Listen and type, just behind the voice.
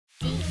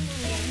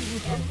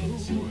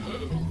It's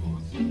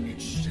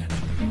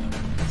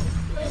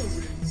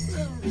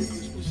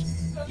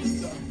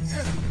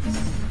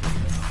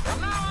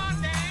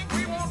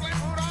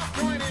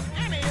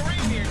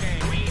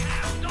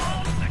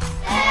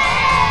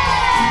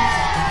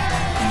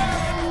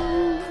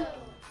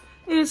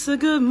a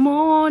good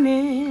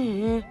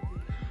morning.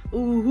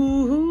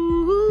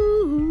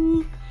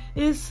 Ooh,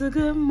 it's a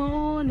good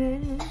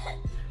morning.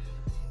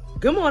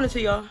 Good morning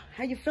to y'all.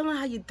 How you feeling?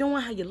 How you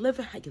doing? How you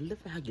living? How you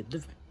living? How you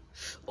living?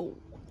 Oh,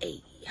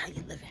 hey, how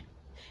you living?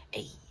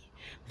 Hey,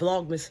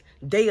 Vlogmas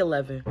day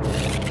 11.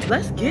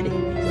 Let's get it.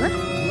 Let's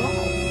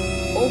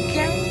go.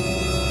 Okay.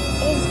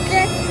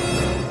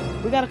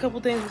 We got a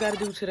couple things we got to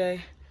do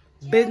today.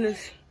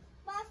 Business.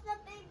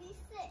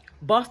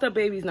 Bossed Up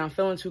Baby's not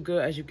feeling too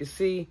good, as you can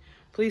see.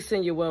 Please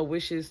send your well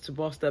wishes to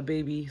Bossed Up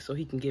Baby so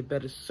he can get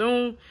better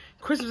soon.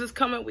 Christmas is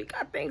coming. We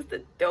got things to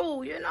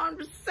do. You know what I'm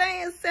just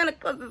saying? Santa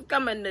Claus is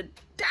coming to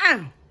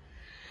town.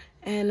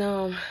 And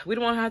we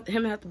don't want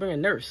him to have to bring a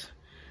nurse.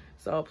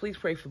 So please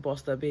pray for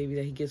Bossed Up Baby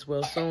that he gets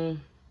well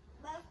soon.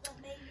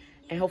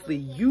 And hopefully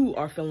you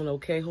are feeling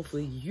okay.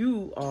 Hopefully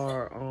you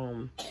are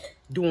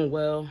doing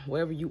well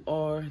wherever you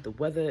are. The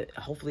weather,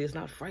 hopefully it's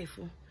not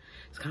frightful.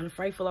 It's kind of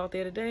frightful out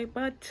there today,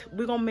 but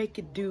we're going to make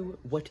it do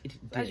what it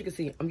does. As you can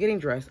see, I'm getting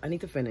dressed. I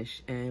need to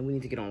finish, and we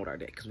need to get on with our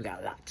day because we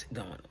got a lot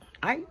going on.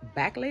 All right,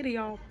 back later,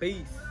 y'all.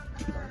 Peace.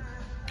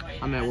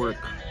 I'm at work.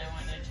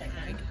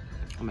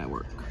 I'm at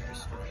work.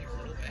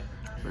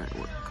 We're at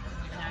work.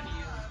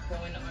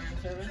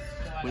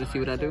 Want to see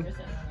what I do?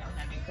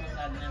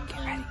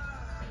 Get ready.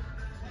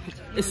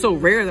 It's so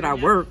rare that I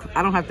work.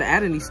 I don't have to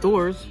add any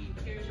stores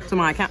to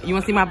my account. You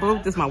want to see my boo?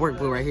 This is my work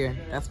boo right here.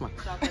 That's my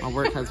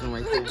work husband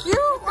right there. Cute.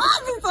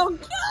 Oh, he's so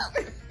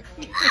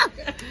cute.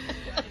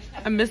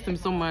 I missed him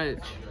so much.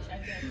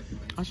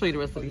 I'll show you the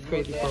rest of these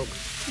crazy folks.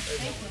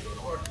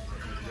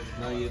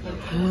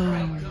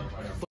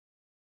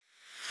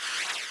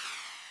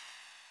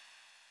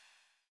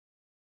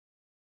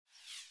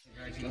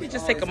 Let me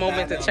just take a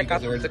moment to check out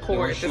the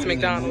decor at this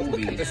McDonald's.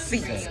 Look at the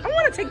seats. I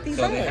want to take these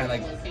on. They had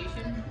like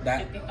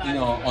that, you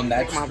know, on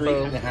that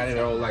street, they had it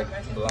all like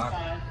blocked.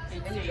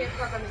 And you can't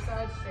park on the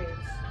side streets.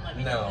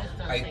 No,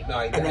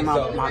 and then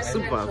my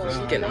super, she's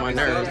getting on my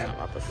nerves. I'm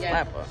about to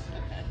slap her.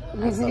 I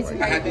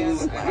had to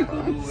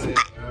do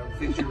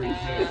featuring.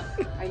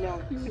 I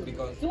know.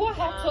 Do I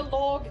have to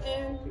log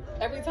in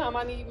every time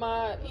I need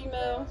my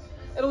email?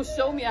 It'll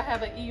show me I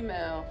have an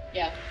email.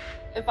 Yeah.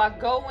 If I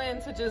go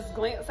in to just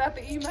glance at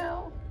the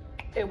email,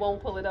 it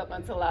won't pull it up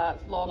until I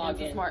log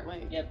into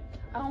SmartLink. Yep.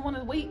 I don't want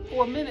to wait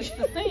 4 minutes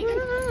to sync.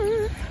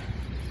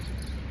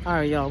 All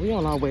right, y'all, we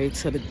on our way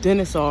to the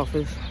dentist's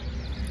office.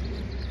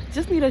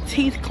 Just need a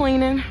teeth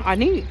cleaning. I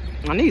need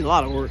a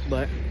lot of work,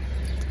 but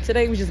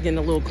today we're just getting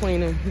a little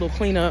cleaning, a little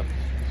cleanup.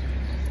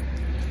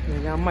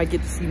 And y'all might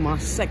get to see my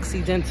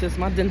sexy dentist.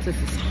 My dentist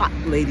is hot,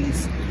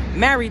 ladies.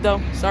 Married though,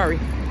 sorry.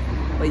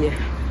 But yeah,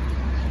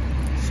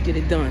 let's get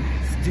it done.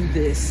 Let's do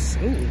this.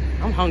 Ooh,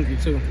 I'm hungry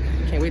too.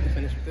 Can't wait to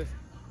finish with this.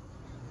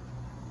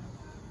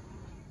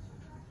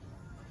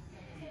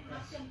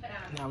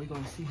 Now we're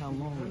going to see how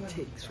long it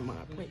takes for my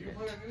appointment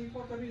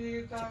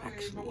to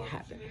actually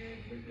happen.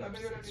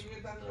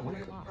 1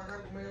 o'clock.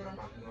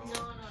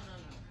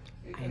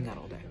 I ain't got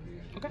all day.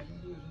 Okay.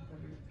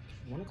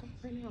 1 o'clock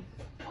right now.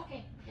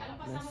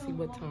 Let's see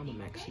what time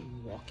I'm actually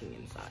walking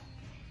inside.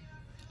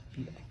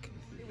 Be back.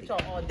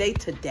 Y'all all day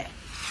today.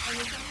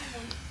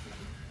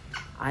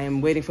 I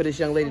am waiting for this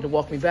young lady to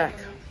walk me back.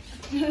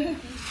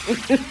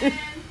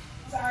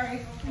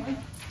 Sorry.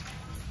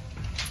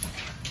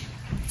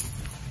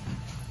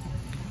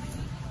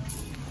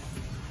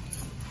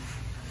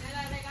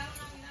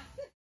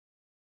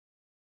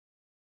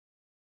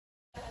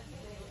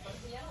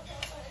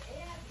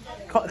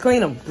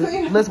 Clean them.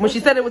 Listen, when she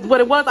said it was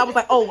what it was, I was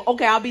like, oh,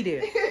 okay, I'll be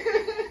there.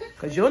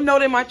 Because you'll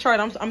note in my chart,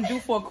 I'm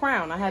due for a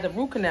crown. I had a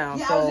root canal.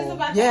 Yeah, so, I was just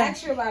about to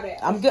ask you about it.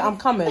 I'm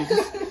coming.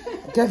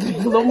 Just give me a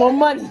little more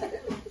money.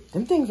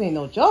 Them things ain't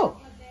no joke.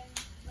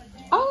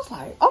 I was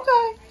like,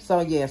 okay.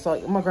 So, yeah,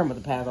 so my grandmother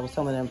passed. I was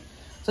telling them.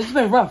 So, it's just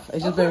been rough.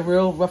 It's just been a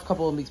real rough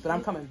couple of weeks, but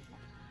I'm coming.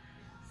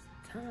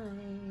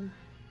 Time.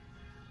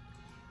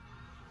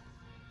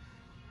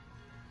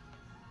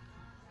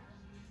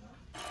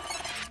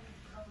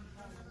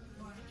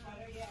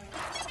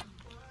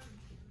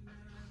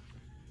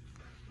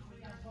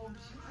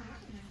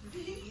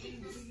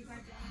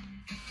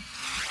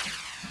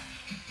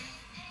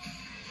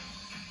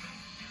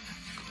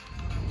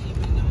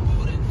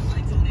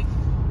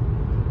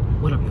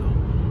 What up, y'all?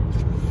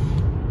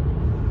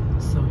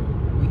 So,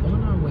 we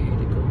on our way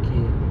to go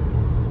get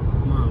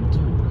Mom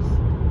tools,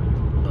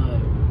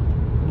 but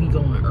we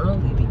going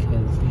early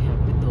because they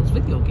have those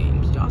video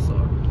games. Y'all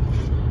saw.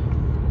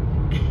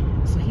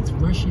 So he's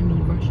rushing me.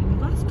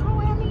 Let's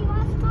go, Emmy,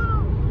 let's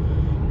go.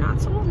 Now I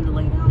told him to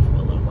lay down for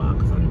a little while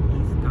because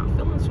he's not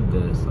feeling too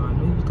good, so I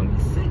knew he was gonna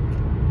be sick.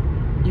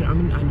 You know, I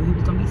mean, I knew he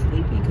was gonna be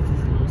sleepy because he's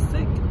a little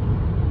sick.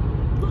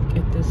 Look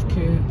at this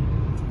kid.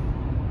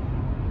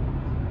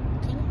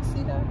 Can you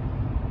see that?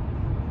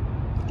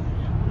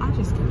 I I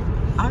just can't.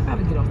 I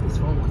gotta get off this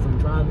phone because I'm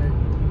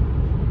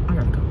driving. I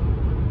gotta go.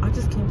 I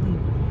just can't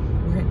believe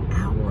we're an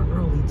hour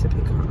early to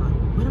pick her up.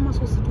 What am I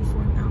supposed to do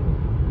for an hour?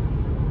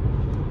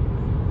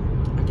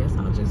 I guess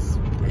I'll just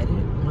edit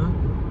my,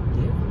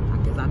 I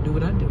guess I'll do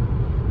what I do.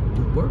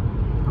 Do work.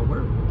 I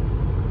work.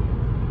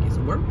 Get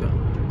some work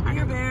done.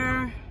 Hi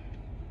there.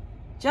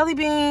 Jelly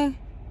Bean.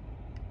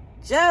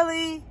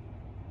 Jelly.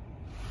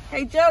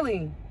 Hey,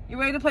 Jelly. You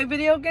ready to play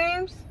video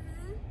games?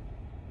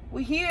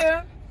 We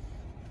here.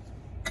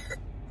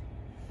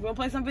 You wanna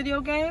play some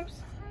video games?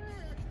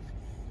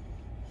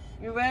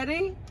 You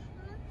ready?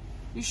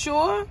 You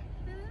sure?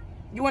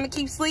 You wanna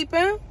keep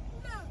sleeping?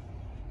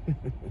 No.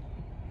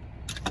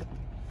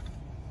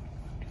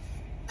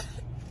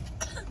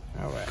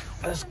 All right,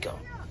 let's go.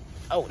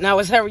 Oh, now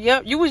it's hurry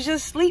up. You was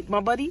just asleep,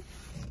 my buddy.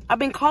 I've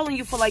been calling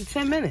you for like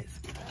 10 minutes.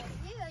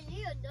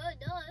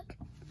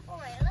 All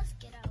right, let's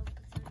get out.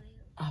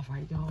 All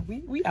right, y'all.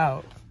 We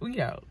out.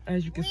 We out.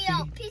 As you can see. We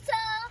out. Pizza.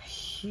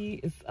 She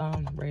is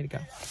ready to go.